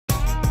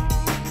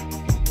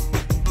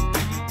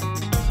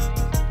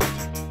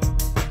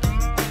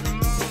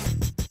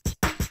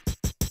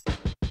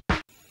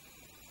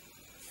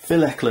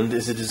Phil Eklund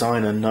is a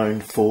designer known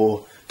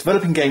for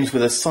developing games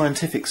with a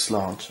scientific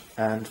slant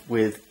and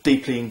with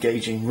deeply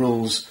engaging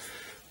rules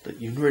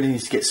that you really need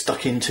to get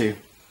stuck into.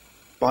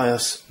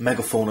 Bios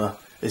Megafauna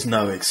is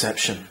no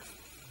exception.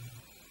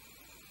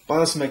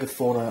 Bios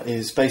Megafauna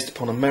is based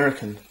upon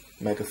American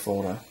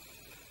Megafauna,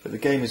 but the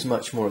game is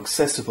much more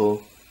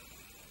accessible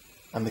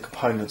and the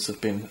components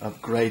have been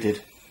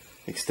upgraded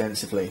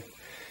extensively.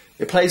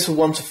 It plays from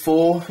 1 to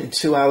 4 in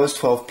 2 hours,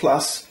 12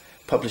 plus,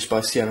 published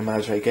by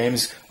Madre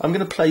games. I'm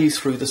going to play you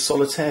through the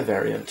solitaire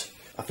variant.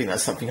 I think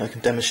that's something I can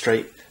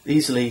demonstrate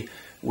easily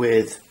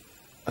with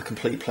a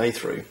complete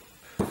playthrough.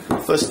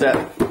 First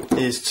step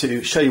is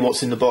to show you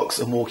what's in the box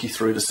and walk you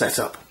through the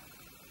setup.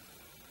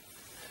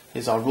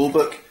 Here's our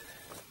rulebook.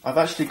 I've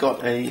actually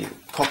got a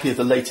copy of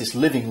the latest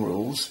living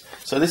rules.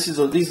 So these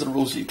are the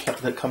rules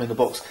that come in the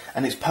box,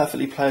 and it's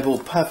perfectly playable,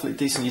 perfectly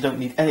decent. You don't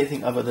need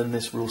anything other than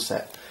this rule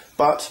set.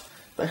 But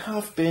they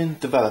have been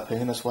developing,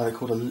 and that's why they're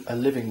called a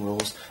living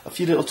rules, a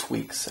few little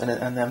tweaks,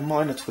 and they're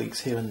minor tweaks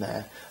here and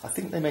there. I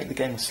think they make the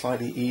game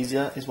slightly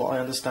easier, is what I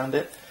understand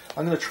it.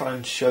 I'm going to try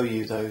and show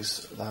you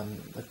those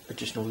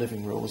additional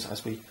living rules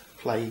as we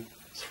play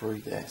through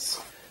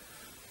this.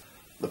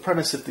 The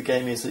premise of the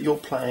game is that you're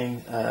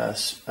playing a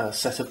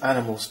set of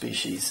animal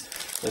species.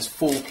 There's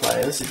 4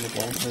 players in the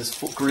game. There's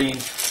green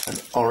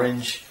and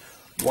orange,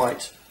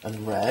 white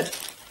and red.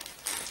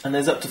 And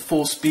there's up to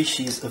 4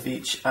 species of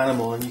each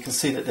animal, and you can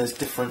see that there's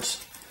different,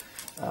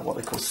 what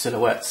they call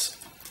silhouettes,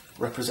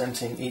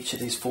 representing each of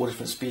these 4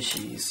 different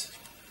species.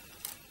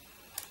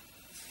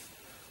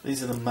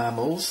 These are the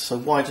mammals, so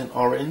white and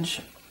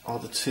orange are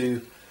the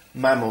 2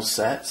 mammal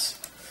sets,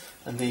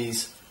 and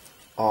these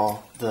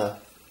are the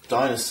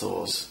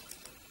dinosaurs.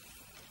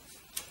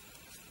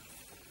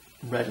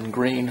 Red and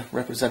green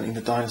representing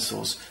the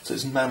dinosaurs, so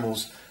it's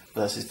mammals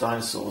versus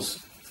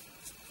dinosaurs.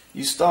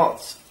 You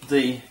start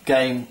the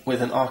game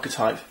with an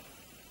archetype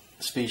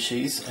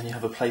species, and you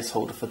have a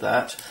placeholder for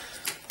that,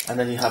 and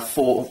then you have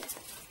 4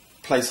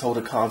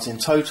 placeholder cards in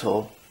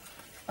total.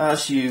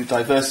 As you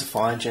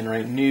diversify and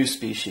generate new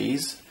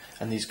species,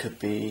 and these could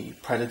be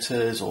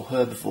predators or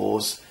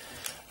herbivores,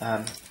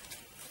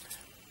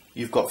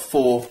 you've got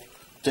 4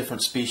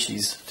 different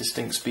species,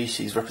 distinct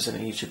species,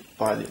 representing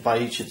by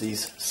each of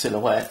these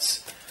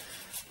silhouettes,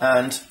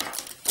 and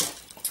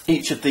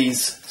each of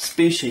these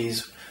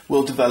species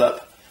will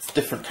develop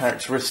different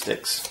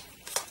characteristics,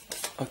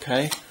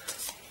 okay,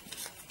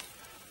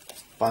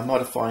 by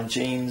modifying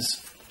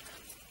genes,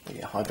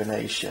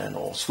 hibernation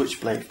or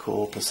switchblade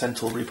core,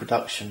 placental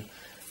reproduction,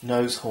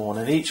 nose horn,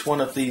 and each one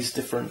of these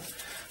different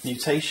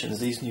mutations,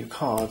 these new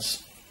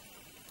cards,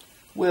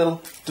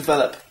 will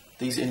develop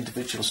these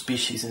individual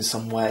species in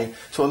some way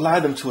to allow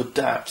them to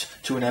adapt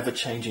to an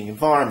ever-changing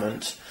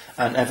environment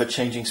and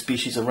ever-changing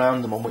species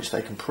around them on which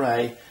they can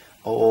prey,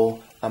 or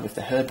if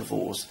they're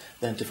herbivores,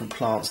 then different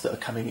plants that are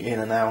coming in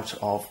and out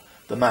of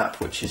the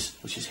map, which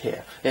is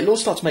here. It'll all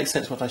start to make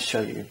sense when I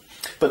show you.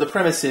 But the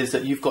premise is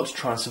that you've got to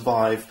try and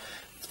survive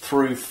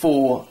through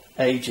 4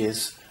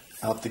 ages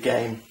of the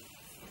game.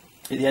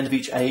 At the end of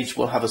each age,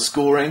 we'll have a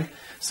scoring.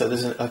 So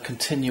there's a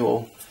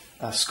continual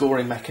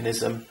scoring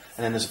mechanism,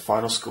 and then there's a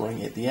final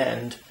scoring at the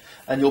end.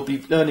 And you'll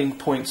be earning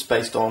points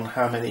based on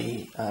how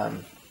many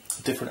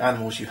different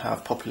animals you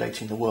have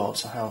populating the world.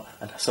 So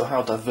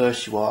how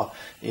diverse you are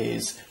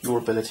is your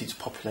ability to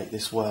populate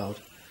this world.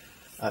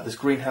 There's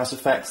greenhouse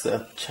effects that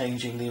are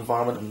changing the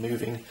environment and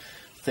moving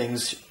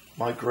things,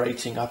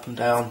 migrating up and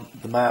down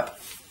the map.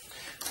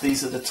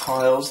 These are the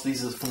tiles.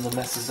 These are from the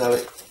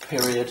Mesozoic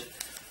period.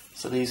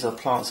 So these are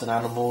plants and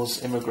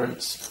animals,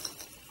 immigrants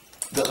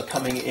that are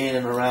coming in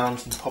and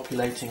around and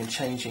populating and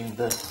changing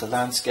the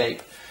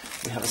landscape.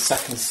 We have a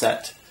second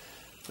set,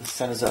 the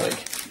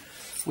Cenozoic.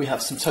 We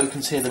have some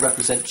tokens here that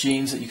represent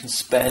genes that you can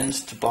spend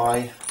to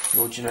buy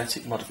your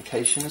genetic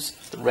modifications.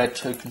 The red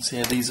tokens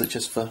here, these are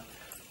just for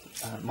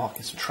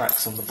marking some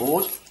tracks on the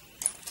board.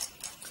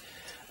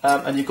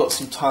 And you've got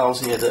some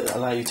tiles here that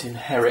allow you to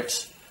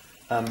inherit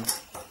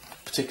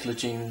particular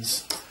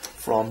genes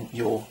from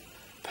your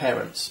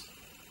parents.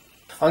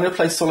 I'm going to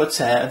play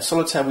Solitaire, and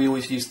Solitaire we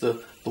always use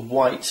the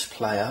white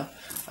player,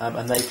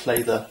 and they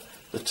play the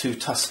 2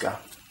 Tusker.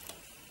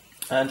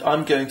 And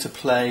I'm going to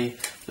play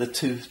the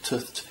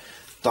 2-toothed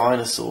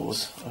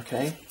dinosaurs,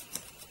 okay?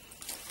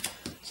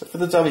 So for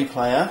the dummy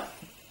player,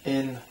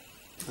 in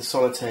the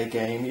Solitaire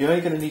game, you're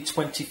only going to need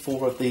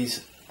 24 of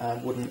these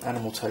wooden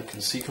animal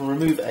tokens. So you can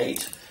remove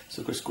 8,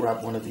 so just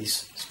grab one of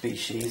these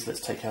species. Let's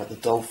take out the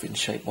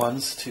dolphin-shaped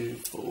ones. 2,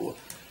 4,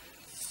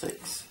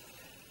 6,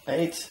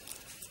 8.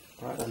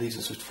 Right, that leaves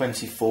us with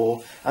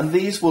 24, and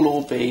these will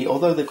all be,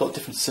 although they've got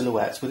different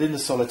silhouettes, within the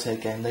Solitaire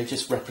game they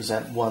just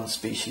represent one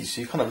species,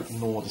 so you kind of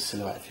ignore the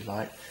silhouette if you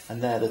like,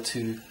 and they're the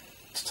 2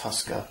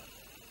 Tusker.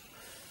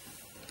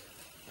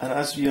 And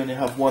as you only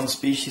have one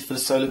species for the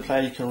solo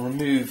player, you can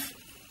remove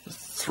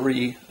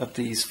 3 of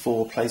these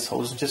 4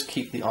 placeholders and just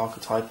keep the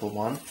archetypal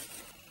one.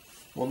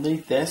 We'll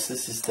need this.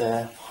 This is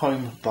their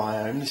home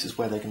biome. This is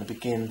where they're going to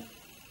begin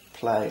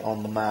play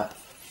on the map,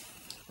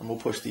 and we'll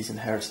push these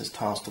inheritance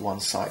tiles to one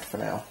side for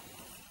now.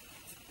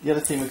 The other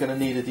thing we're going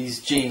to need are these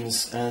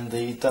genes, and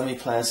the dummy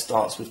player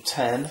starts with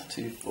 10,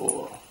 2,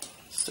 4,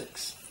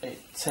 6, 8,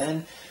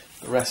 10.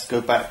 The rest go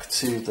back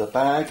to the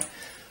bag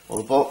or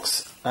the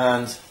box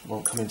and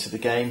won't come into the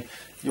game.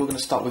 You're going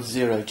to start with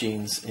 0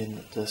 genes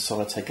in the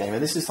solitaire game,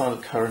 and this is kind of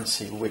the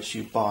currency which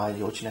you buy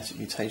your genetic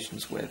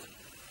mutations with.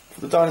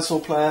 For the dinosaur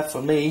player,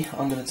 for me,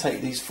 I'm going to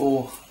take these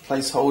 4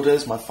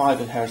 placeholders, my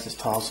 5 inheritance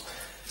tiles,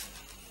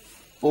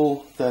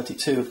 all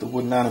 32 of the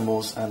wooden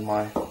animals, and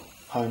my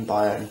home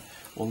biome.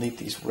 We'll need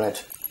these red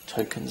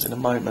tokens in a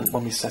moment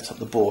when we set up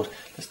the board.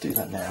 Let's do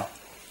that now.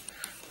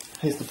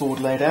 Here's the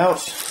board laid out.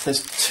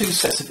 There's 2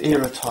 sets of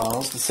era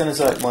tiles. The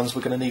Cenozoic ones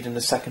we're going to need in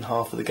the second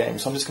half of the game,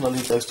 so I'm just going to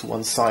leave those to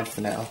one side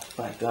for now,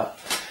 backed up.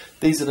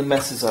 These are the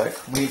Mesozoic.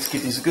 We need to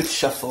give these a good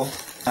shuffle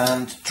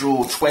and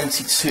draw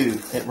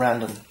 22 at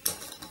random.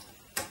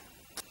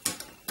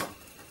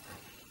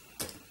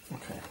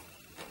 Okay.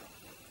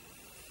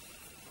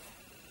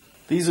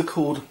 These are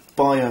called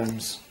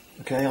biomes.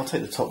 Okay, I'll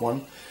take the top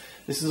one.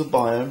 This is a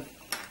biome.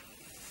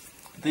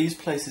 These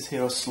places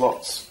here are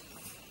slots.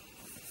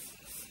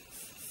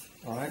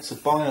 Alright, so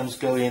biomes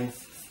go in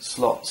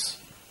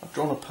slots. I've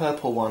drawn a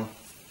purple one.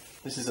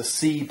 This is a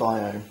sea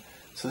biome.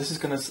 So this is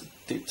going to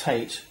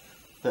dictate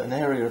that an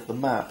area of the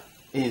map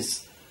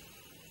is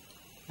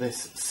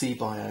this sea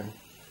biome.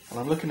 And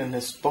I'm looking in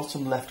this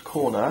bottom left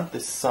corner,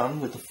 this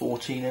sun with the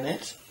 14 in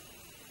it.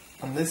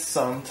 And this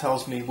sun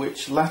tells me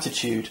which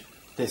latitude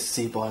this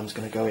sea biome is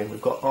going to go in.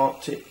 We've got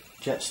Arctic,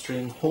 jet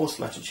stream, horse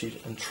latitude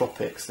and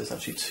tropics. There's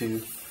actually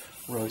 2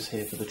 rows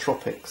here for the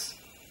tropics.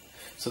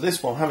 So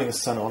this one, having a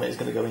sun on it, is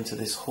going to go into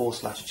this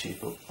horse latitude.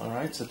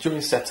 Alright, so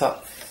during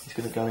setup, it's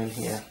going to go in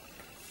here.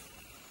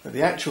 But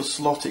the actual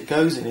slot it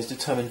goes in is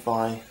determined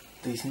by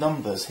these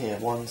numbers here,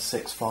 1,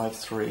 6, 5,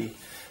 3.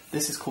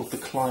 This is called the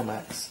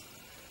climax.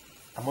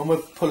 And when we're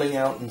pulling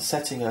out and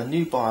setting a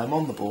new biome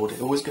on the board,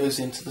 it always goes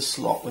into the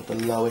slot with the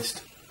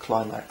lowest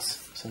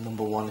climax. So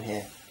number 1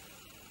 here.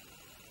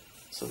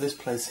 So this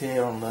place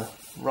here on the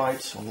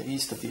right, on the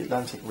east of the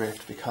Atlantic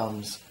Rift,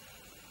 becomes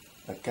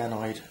a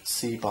Ganoid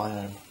sea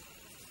biome.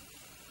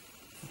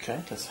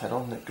 Okay, let's head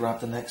on and grab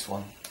the next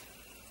one.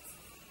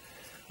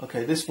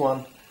 Okay, this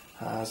one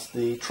has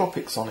the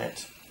tropics on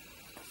it,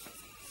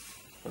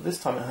 but this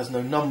time it has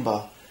no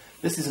number.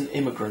 This is an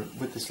immigrant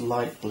with this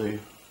light blue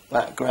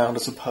background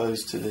as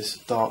opposed to this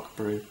dark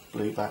blue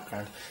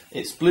background.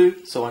 It's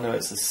blue, so I know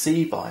it's a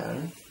sea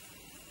biome,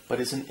 but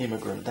it's an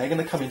immigrant. They're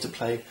going to come into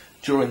play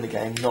during the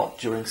game, not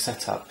during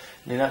setup.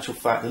 And in actual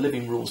fact, the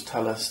living rules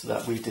tell us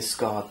that we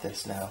discard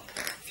this now.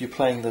 If you're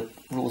playing the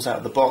rules out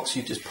of the box,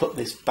 you just put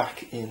this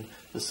back in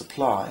the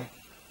supply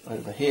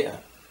over here.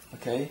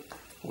 Okay?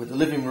 With the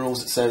living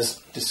rules, it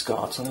says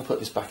discard, so I'm going to put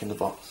this back in the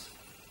box.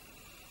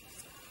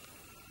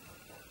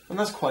 And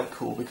that's quite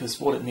cool, because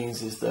what it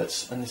means is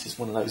that, and this is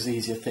one of those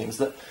easier things,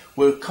 that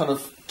we're kind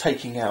of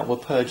taking out, we're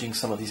purging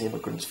some of these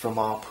immigrants from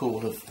our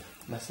pool of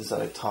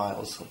Mesozoic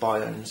tiles or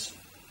biomes.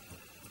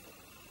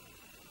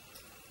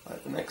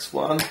 Right, the next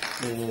one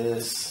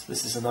is,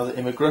 this is another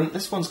immigrant.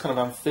 This one's kind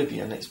of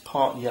amphibian. It's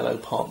part yellow,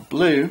 part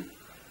blue.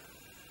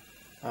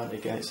 And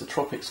again, it's a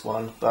tropics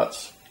one,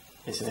 but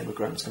it's an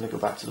immigrant. It's going to go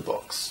back to the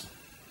box.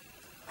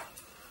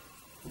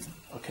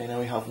 Okay, now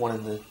we have one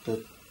in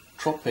the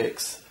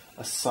tropics,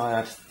 a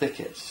Cyad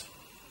thicket.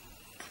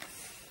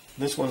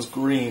 This one's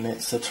green.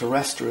 It's a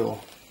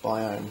terrestrial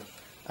biome,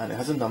 and it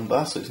has a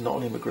number, so it's not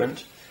an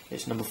immigrant.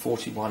 It's number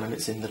 41, and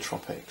it's in the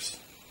tropics.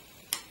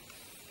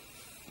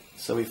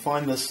 So we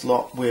find the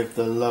slot with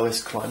the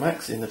lowest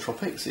climax in the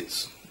tropics.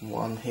 It's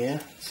 1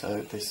 here,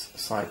 so this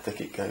Cyad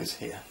thicket goes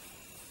here.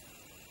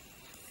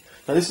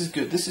 Now this is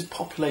good. This is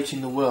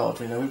populating the world.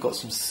 You know, we've got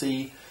some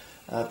sea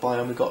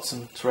biome, we've got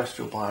some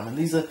terrestrial biome, and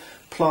these are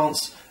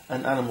plants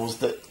and animals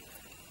that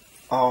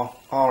our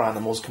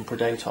animals can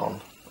predate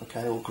on,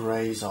 okay, or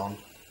graze on.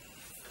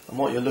 And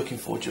what you're looking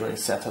for during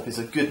setup is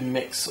a good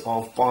mix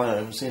of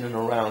biomes in and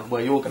around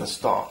where you're going to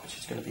start, which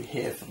is going to be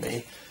here for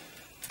me.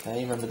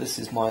 Okay, remember this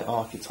is my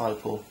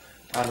archetypal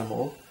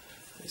animal.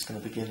 It's going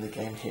to begin the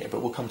game here,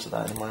 but we'll come to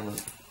that in a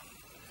moment.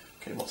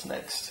 Okay, what's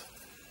next?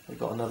 We've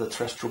got another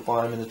terrestrial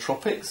biome in the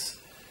tropics,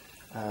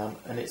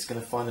 and it's going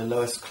to find the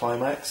lowest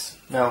climax.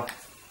 Now,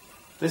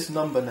 this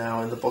number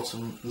now in the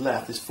bottom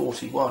left is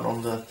 41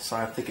 on the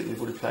Cyad thicket we've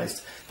already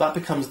placed. That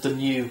becomes the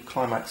new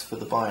climax for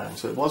the biome.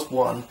 So it was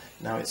 1,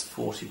 now it's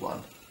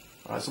 41.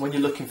 Alright, so when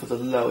you're looking for the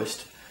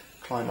lowest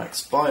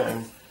climax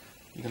biome,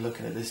 you can look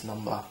at this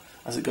number.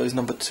 As it goes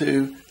number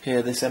 2,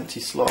 here this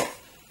empty slot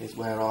is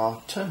where our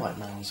termite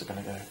mounds are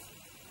going to go.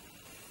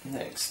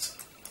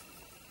 Next,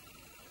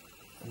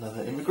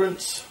 another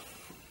immigrant,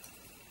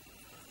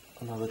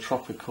 another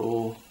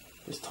tropical,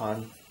 this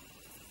time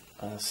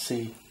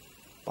sea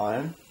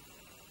biome.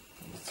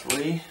 Number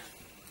 3,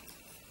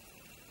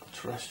 a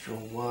terrestrial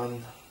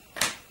one.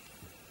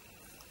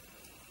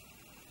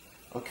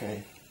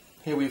 Okay,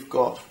 here we've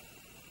got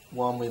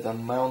one with a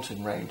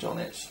mountain range on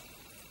it.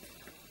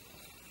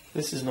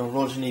 This is an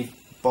orogeny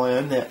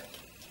biome. They're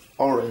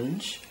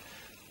orange.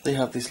 They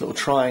have this little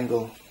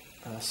triangle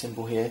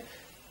symbol here.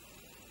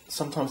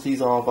 sometimes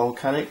these are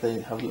volcanic,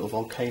 they have a little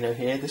volcano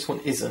here. This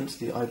one isn't,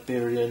 the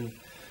Iberian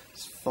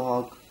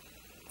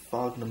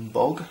Spargnum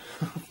Bog.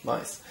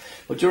 Nice.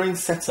 Well, during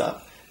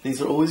setup,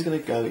 these are always going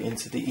to go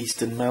into the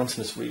eastern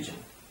mountainous region.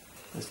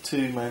 There's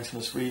 2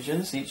 mountainous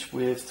regions, each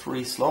with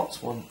 3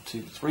 slots. 1,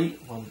 2, 3,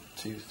 1,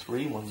 2,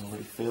 3. One's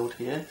already filled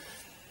here.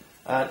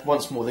 And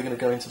once more, they're going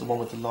to go into the one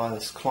with the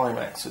lowest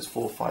climax, so it's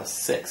 4, 5,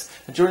 6.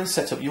 And during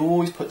setup, you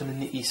always put them in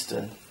the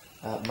eastern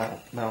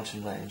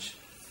mountain range,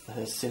 the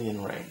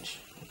Hercynian range.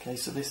 Okay,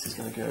 so this is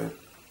going to go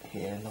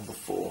here, number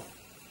 4.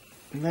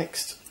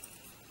 Next,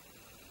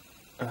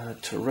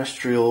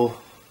 terrestrial,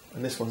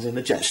 and this one's in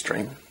the jet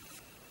stream.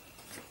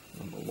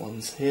 Number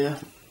 1's here.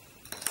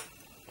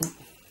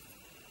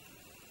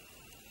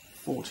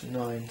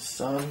 49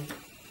 Sun.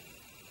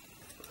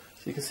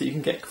 So you can see you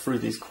can get through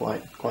these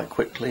quite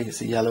quickly. It's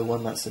a yellow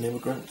one, that's an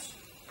immigrant.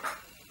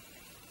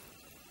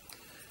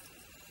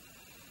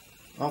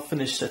 I'll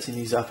finish setting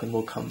these up and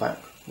we'll come back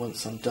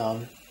once I'm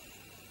done.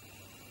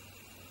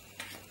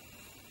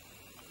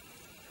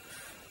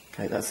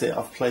 Okay, that's it.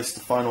 I've placed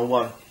the final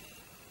one.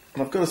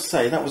 And I've got to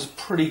say, that was a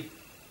pretty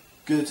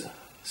good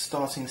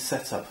starting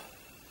setup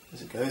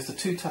as it goes. The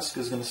 2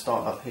 Tuskers are going to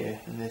start up here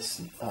in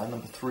this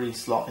number 3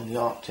 slot in the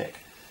Arctic.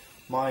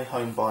 My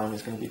home biome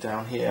is going to be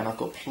down here, and I've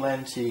got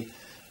plenty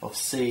of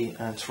sea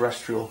and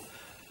terrestrial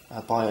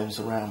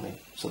biomes around me.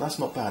 So that's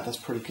not bad, that's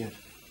pretty good.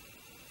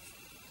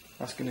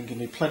 That's going to give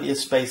me plenty of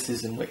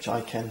spaces in which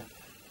I can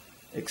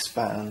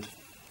expand.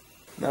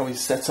 Now we've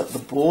set up the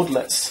board,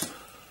 let's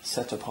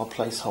set up our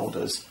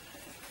placeholders.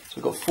 So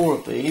we've got 4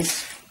 of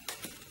these.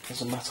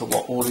 Doesn't matter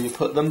what order you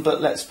put them,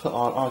 but let's put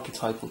our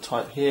archetypal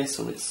type here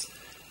so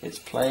it's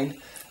plain,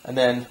 and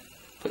then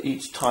put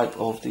each type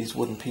of these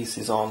wooden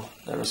pieces on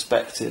their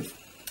respective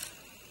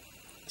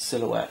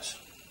silhouette.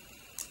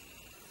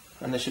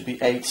 And there should be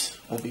 8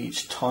 of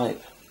each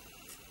type.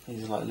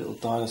 These are like little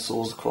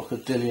dinosaurs, the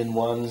crocodilian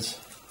ones,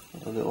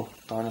 a little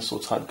dinosaur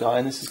type guy,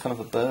 and this is kind of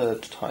a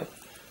bird type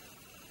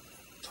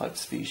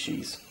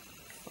species.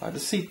 Right,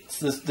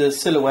 the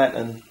silhouette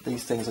and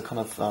these things are kind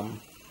of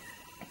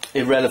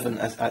irrelevant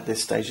at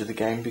this stage of the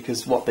game,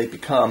 because what they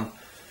become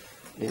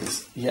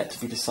is yet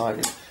to be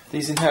decided.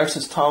 These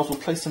inheritance tiles, we'll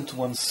place them to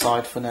one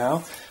side for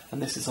now,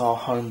 and this is our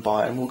home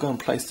biome. We'll go and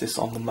place this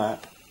on the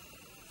map.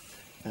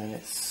 And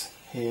it's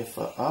here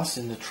for us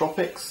in the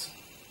tropics.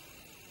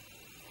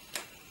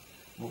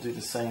 We'll do the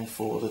same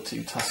for the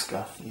 2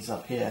 Tusker, he's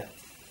up here.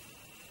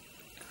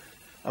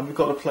 And we've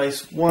got to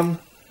place 1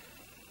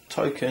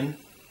 token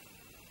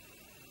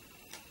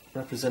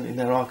representing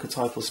their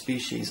archetypal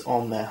species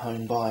on their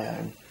home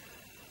biome.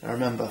 Now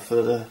remember,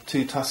 for the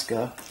 2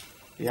 Tusker,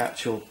 the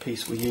actual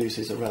piece we use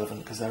is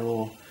irrelevant because they're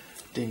all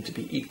deemed to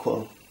be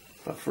equal.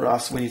 But for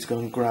us, we need to go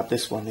and grab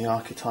this one, the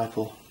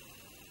archetypal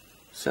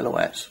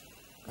silhouette,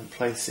 and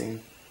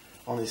placing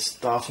on this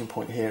starting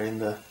point here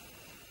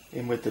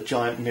in with the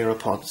giant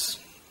myriapods.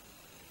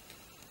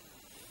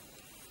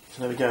 So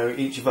there we go,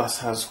 each of us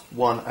has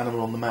 1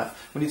 animal on the map.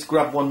 We need to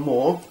grab 1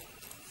 more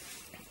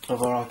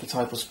of our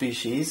archetypal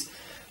species,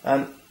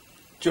 and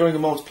during a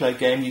multiplayer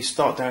game you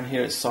start down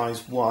here at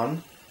size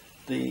 1.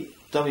 The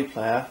dummy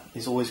player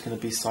is always going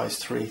to be size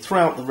 3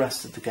 throughout the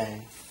rest of the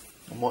game.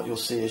 And what you'll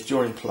see is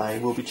during play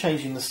we'll be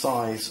changing the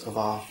size of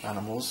our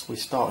animals. We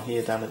start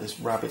here down at this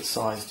rabbit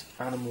sized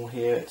animal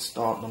here at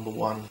start number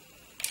 1.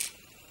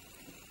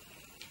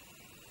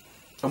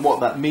 And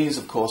what that means,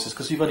 of course, is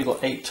because you've only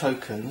got 8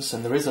 tokens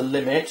and there is a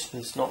limit,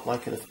 it's not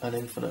like an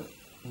infinite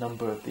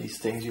number of these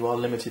things, you are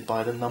limited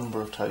by the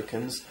number of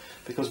tokens.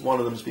 Because one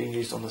of them is being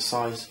used on the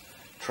size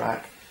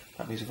track,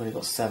 that means we've only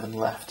got 7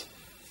 left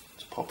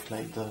to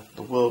populate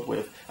the world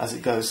with. As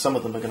it goes, some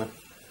of them are going to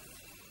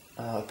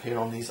appear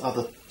on these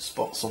other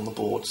spots on the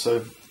board, so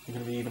you're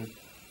going to be even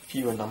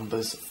fewer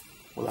numbers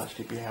will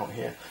actually be out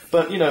here.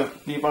 But you know,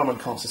 the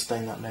environment can't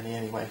sustain that many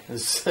anyway,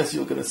 as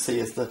you're going to see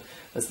as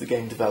the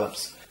game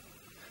develops.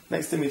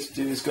 Next thing we need to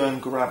do is go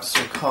and grab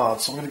some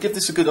cards. So I'm going to give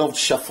this a good old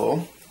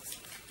shuffle,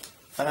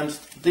 and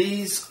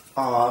these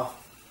are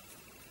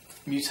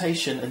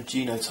mutation and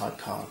genotype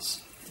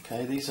cards.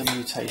 Okay, these are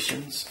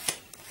mutations.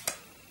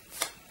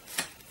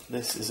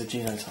 This is a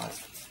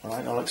genotype.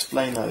 Alright, I'll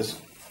explain those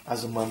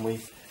as and when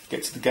we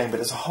get to the game, but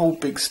there's a whole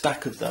big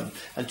stack of them,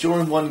 and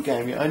during one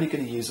game you're only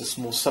going to use a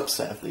small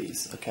subset of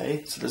these.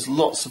 Okay, so there's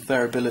lots of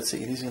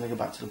variability. These are going to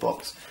go back to the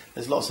box.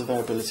 There's lots of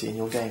variability in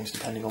your games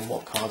depending on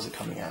what cards are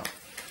coming out.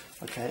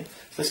 Okay,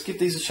 so let's give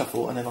these a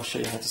shuffle and then I'll show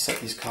you how to set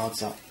these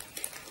cards up.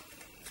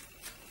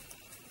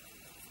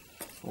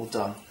 All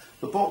done.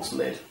 The box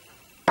lid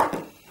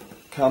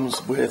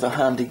comes with a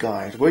handy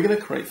guide. We're going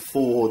to create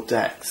 4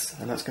 decks,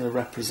 and that's going to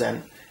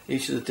represent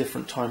each of the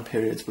different time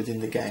periods within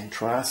the game: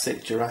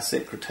 Triassic,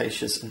 Jurassic,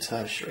 Cretaceous and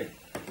Tertiary.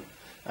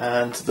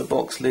 And the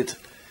box lid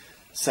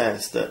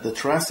says that the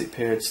Triassic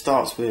period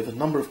starts with a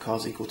number of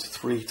cards equal to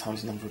 3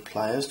 times the number of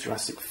players: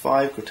 Jurassic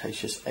 5,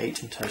 Cretaceous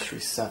 8 and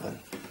Tertiary 7.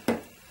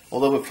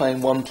 Although we're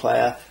playing 1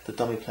 player, the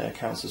dummy player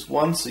counts as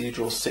 1, so you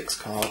draw 6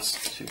 cards,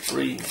 2,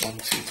 3, 1, 2,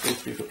 3,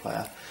 3 per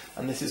player.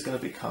 And this is going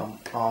to become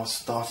our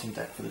starting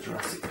deck for the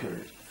Jurassic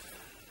period.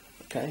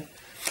 Okay,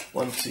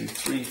 1, 2,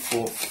 3,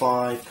 4,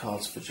 5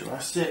 cards for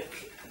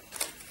Jurassic.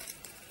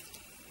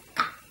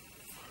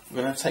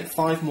 We're going to take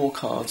 5 more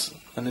cards,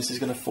 and this is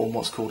going to form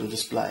what's called a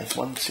display.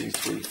 1, 2,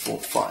 3, 4,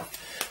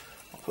 5.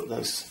 I'll put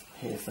those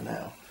here for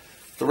now.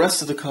 The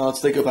rest of the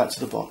cards, they go back to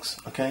the box,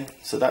 okay?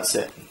 So that's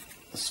it.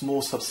 A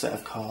small subset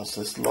of cards.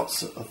 There's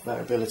lots of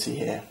variability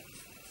here.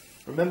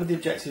 Remember the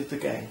objective of the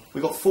game.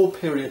 We've got 4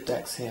 period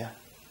decks here.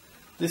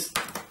 This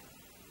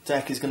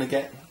deck is going to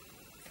get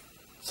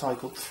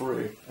cycled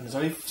through, and there's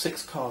only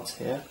 6 cards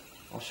here.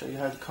 I'll show you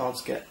how the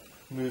cards get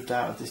moved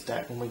out of this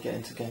deck when we get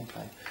into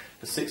gameplay.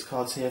 There's 6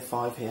 cards here,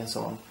 5 here, and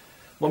so on.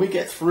 When we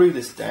get through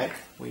this deck,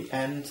 we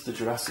end the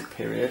Jurassic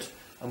period,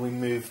 and we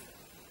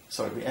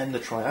end the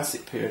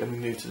Triassic period, and we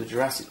move to the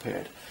Jurassic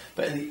period.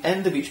 But at the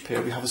end of each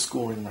period, we have a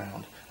scoring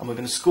round, and we're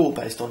going to score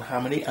based on how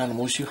many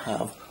animals you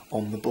have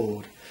on the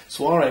board.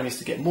 So our aim is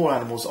to get more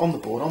animals on the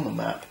board, on the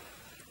map,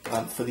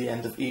 for the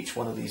end of each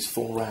one of these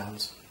 4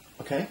 rounds.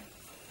 Okay?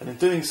 And in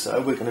doing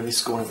so, we're going to be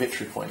scoring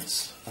victory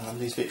points.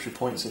 These victory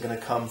points are going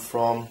to come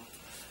from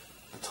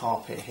the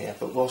tar pit here,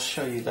 but we'll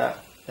show you that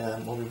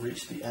when we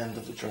reach the end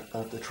of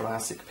the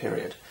Triassic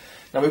period.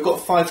 Now we've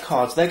got 5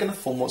 cards. They're going to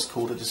form what's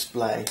called a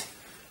display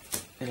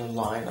in a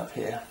line up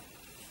here.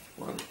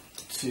 1,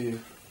 2,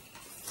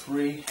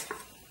 3,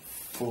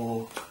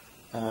 4,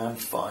 and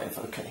 5.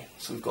 Okay,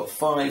 so we've got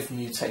 5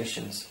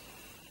 mutations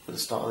for the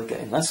start of the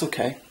game. That's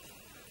okay.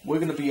 We're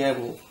going to be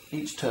able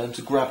each turn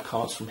to grab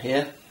cards from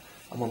here,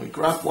 and when we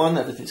grab one,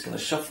 everything's going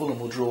to shuffle, and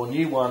we'll draw a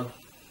new one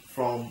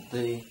from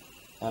the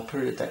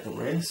period deck that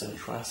we're in, so the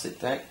Triassic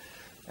deck,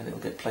 and it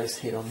will get placed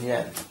here on the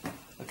end.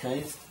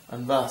 Okay,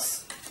 and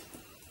thus,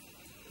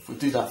 if we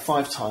do that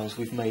 5 times,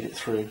 we've made it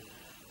through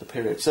the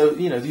period. So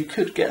you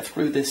could get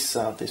through this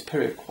this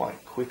period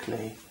quite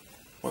quickly.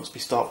 Once we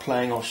start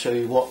playing, I'll show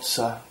you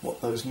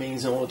what those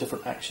means and all the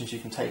different actions you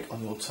can take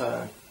on your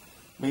turn.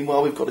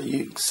 Meanwhile, we've got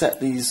to set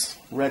these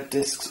red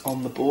discs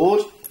on the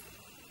board.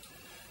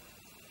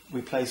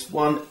 We place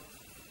one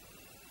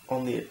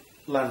on the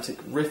Atlantic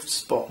Rift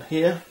spot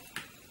here,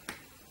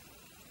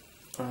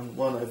 and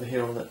one over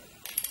here on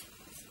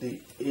the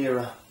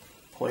era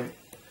point.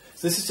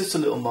 So this is just a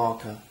little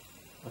marker,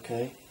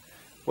 okay?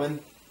 When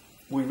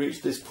we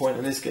reach this point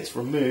and this gets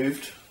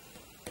removed,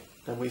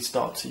 then we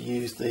start to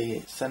use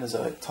the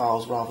Cenozoic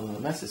tiles rather than the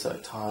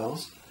Mesozoic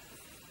tiles.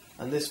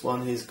 And this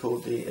one is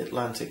called the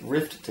Atlantic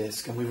Rift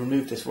disc, and we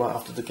removed this right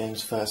after the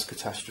game's first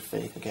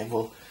catastrophe. Again,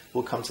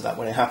 we'll come to that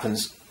when it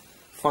happens.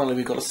 Finally,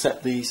 we've got to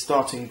set the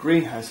starting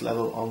greenhouse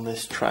level on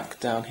this track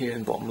down here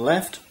in bottom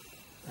left,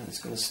 and it's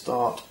going to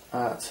start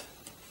at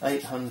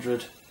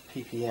 800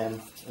 ppm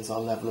as our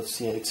level of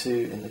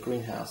CO2 in the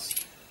greenhouse.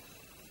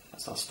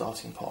 That's our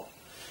starting pot.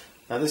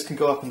 Now this can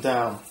go up and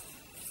down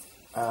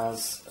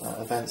as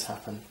events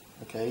happen.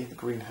 Okay, the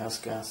greenhouse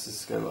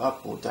gases go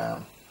up or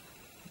down.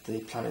 The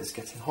planet's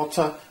getting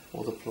hotter,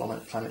 or the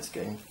planet's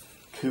getting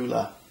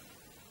cooler.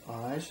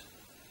 Alright.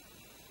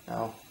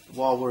 Now,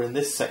 while we're in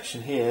this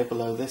section here,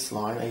 below this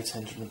line,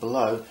 800 and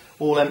below,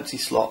 all empty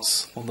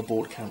slots on the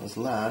board count as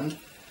land.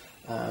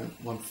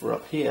 One for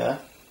up here,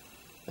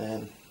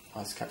 then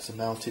ice caps are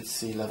melted,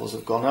 sea levels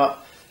have gone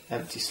up,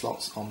 empty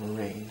slots on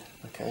marine.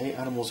 Okay,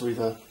 animals are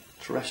either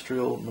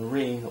terrestrial,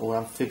 marine, or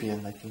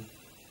amphibian. They can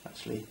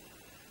actually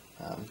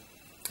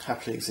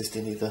happily exist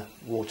in either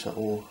water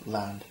or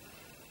land.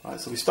 Right,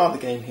 so we start the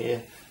game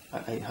here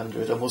at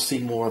 800, and we'll see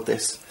more of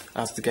this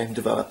as the game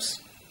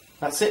develops.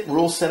 That's it, we're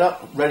all set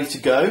up, ready to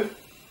go.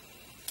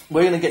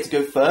 We're going to get to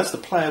go first. The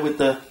player with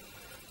the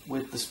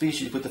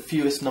species with the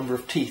fewest number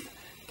of teeth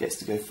gets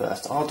to go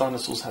first. Our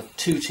dinosaurs have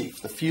 2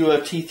 teeth. The fewer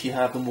teeth you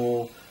have, the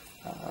more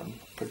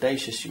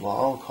predaceous you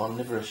are, or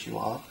carnivorous you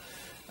are.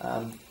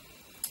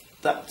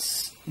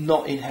 That's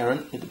not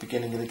inherent at the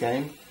beginning of the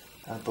game,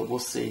 but we'll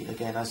see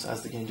again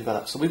as the game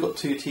develops. So we've got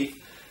 2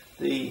 teeth.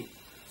 The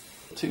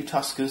 2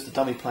 tuskers, the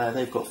dummy player,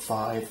 they've got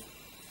 5.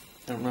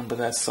 And remember,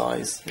 their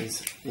size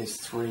is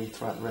 3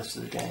 throughout the rest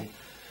of the game.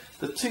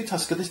 The 2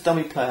 tusker, this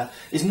dummy player,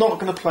 is not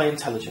going to play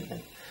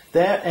intelligently.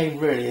 Their aim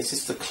really is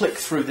just to click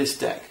through this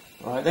deck.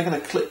 Right? They're going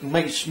to click,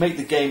 make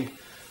the game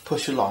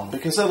push along,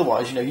 because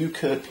otherwise, you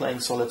could, playing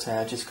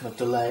solitaire, just kind of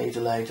delay,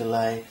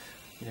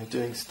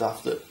 doing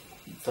stuff that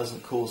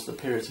doesn't cause the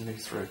period to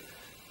move through.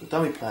 The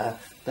dummy player,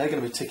 they're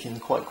going to be ticking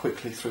quite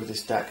quickly through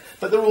this deck,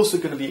 but they're also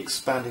going to be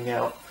expanding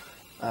out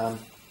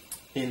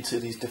into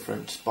these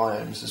different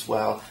biomes as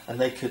well,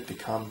 and they could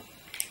become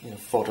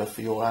fodder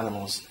for your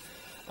animals.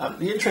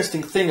 The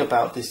interesting thing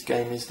about this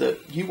game is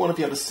that you want to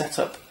be able to set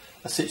up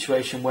a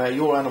situation where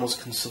your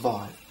animals can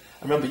survive.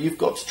 And remember, you've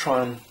got to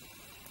try and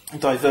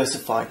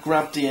diversify,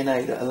 grab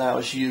DNA that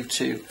allows you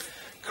to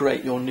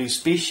create your new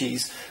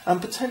species and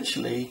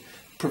potentially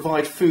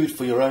provide food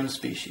for your own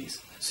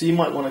species. So you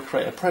might want to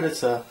create a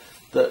predator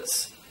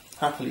that's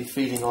happily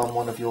feeding on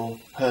one of your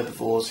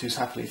herbivores, who's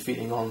happily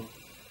feeding on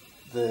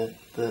the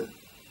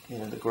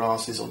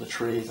grasses or the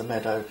trees, the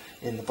meadow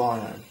in the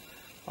biome.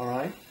 All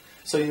right.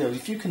 So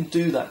if you can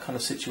do that kind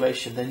of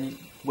situation, then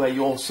where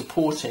you're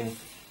supporting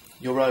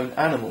your own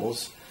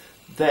animals,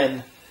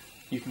 then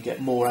you can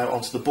get more out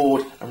onto the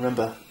board. And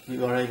remember,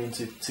 we are aiming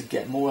to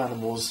get more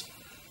animals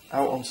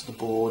out onto the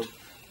board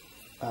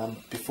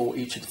before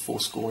each of the 4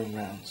 scoring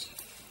rounds.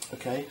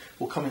 Okay,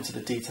 we'll come into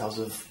the details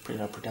of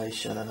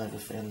predation and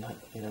everything,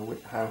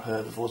 how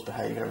herbivores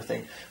behave and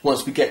everything,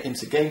 once we get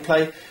into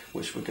gameplay,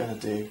 which we're going to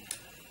do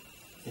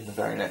in the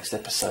very next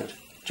episode.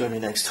 Join me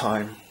next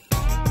time.